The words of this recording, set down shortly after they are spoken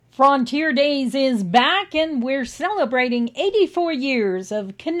Frontier Days is back, and we're celebrating 84 years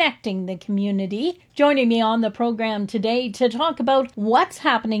of connecting the community. Joining me on the program today to talk about what's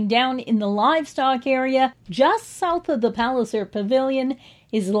happening down in the livestock area just south of the Palliser Pavilion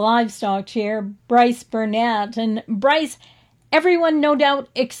is Livestock Chair Bryce Burnett. And Bryce, everyone no doubt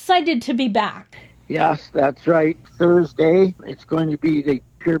excited to be back. Yes, that's right. Thursday, it's going to be the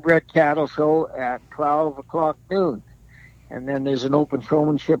Purebred Cattle Show at 12 o'clock noon. And then there's an open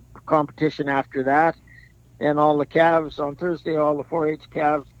showmanship competition after that. And all the calves on Thursday, all the 4-H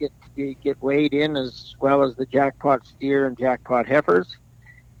calves get weighed in, as well as the jackpot steer and jackpot heifers.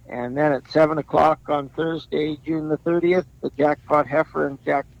 And then at 7 o'clock on Thursday, June the 30th, the jackpot heifer and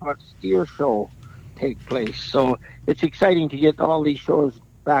jackpot steer show take place. So it's exciting to get all these shows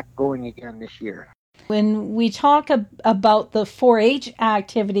back going again this year. When we talk about the 4-H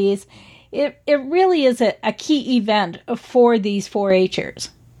activities, it really is a key event for these 4-Hers.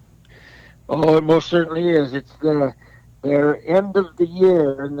 Oh, it most certainly is. It's their end of the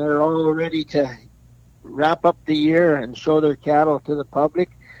year, and they're all ready to wrap up the year and show their cattle to the public.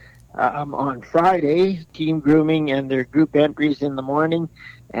 On Friday, team grooming and their group entries in the morning,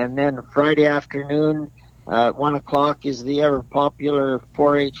 and then Friday afternoon, 1 o'clock is the ever-popular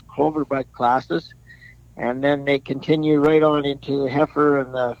 4-H Cloverbud classes, and then they continue right on into the heifer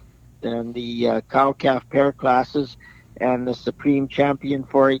and the cow-calf pair classes, and the Supreme Champion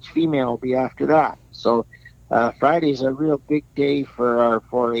 4-H female will be after that. So Friday's a real big day for our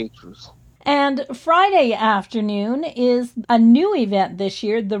 4-Hers. And Friday afternoon is a new event this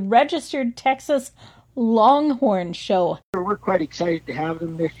year, the Registered Texas Longhorn Show. We're quite excited to have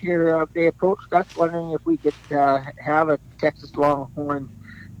them this year. They approached us wondering if we could have a Texas Longhorn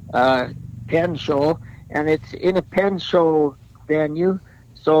pen show, and it's in a pen show venue.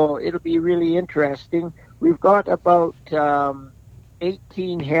 So it'll be really interesting. We've got about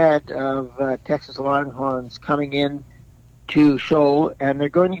 18 head of Texas Longhorns coming in to show, and they're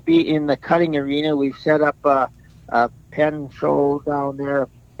going to be in the cutting arena. We've set up a pen show down there,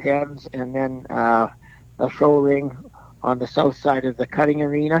 pens, and then a show ring on the south side of the cutting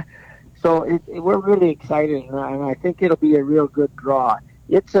arena. So we're really excited, and I think it'll be a real good draw.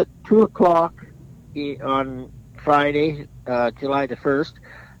 It's at 2 o'clock on Friday, July the 1st,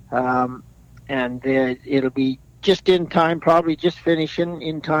 and it'll be just in time, probably just finishing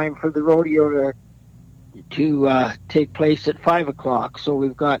in time for the rodeo to take place at 5 o'clock. So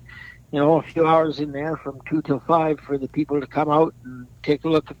we've got, a few hours in there from 2 till 5 for the people to come out and take a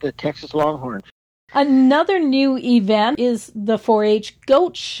look at the Texas Longhorns. Another new event is the 4-H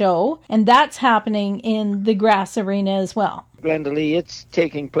Goat Show, and that's happening in the grass arena as well. Glenda Lee, it's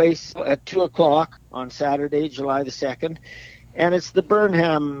taking place at 2 o'clock on Saturday, July the 2nd, and it's the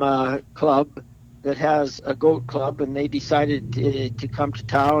Burnham Club that has a goat club, and they decided to come to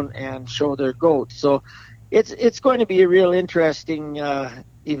town and show their goats. So it's going to be a real interesting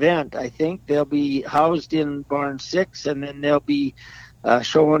event, I think. They'll be housed in Barn 6, and then they'll be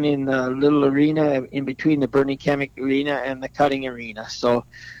shown in the little arena in between the Bernie Chemic Arena and the cutting arena. So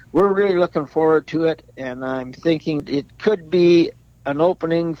we're really looking forward to it, and I'm thinking it could be an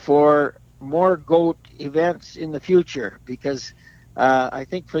opening for more goat events in the future, because I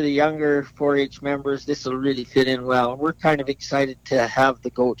think for the younger 4-H members, this will really fit in well. We're kind of excited to have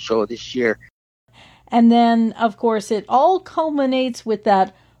the goat show this year. And then, of course, it all culminates with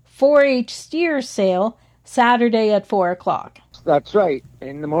that 4-H steer sale Saturday at 4 o'clock. That's right.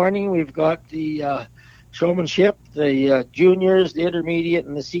 In the morning, we've got the showmanship, the juniors, the intermediate,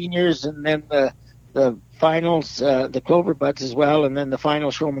 and the seniors, and then the finals, the Cloverbuds as well, and then the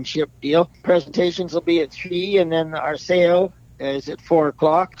final showmanship deal. Presentations will be at 3, and then our sale is at 4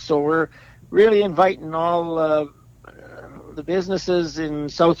 o'clock. So we're really inviting all the businesses in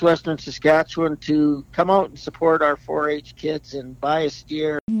southwestern Saskatchewan to come out and support our 4-H kids and buy a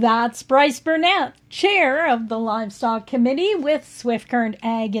steer. That's Bryce Burnett, chair of the Livestock Committee with Swift Current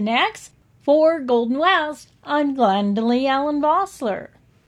Ag and X. For Golden West, I'm Glenda Lee Allen Vossler.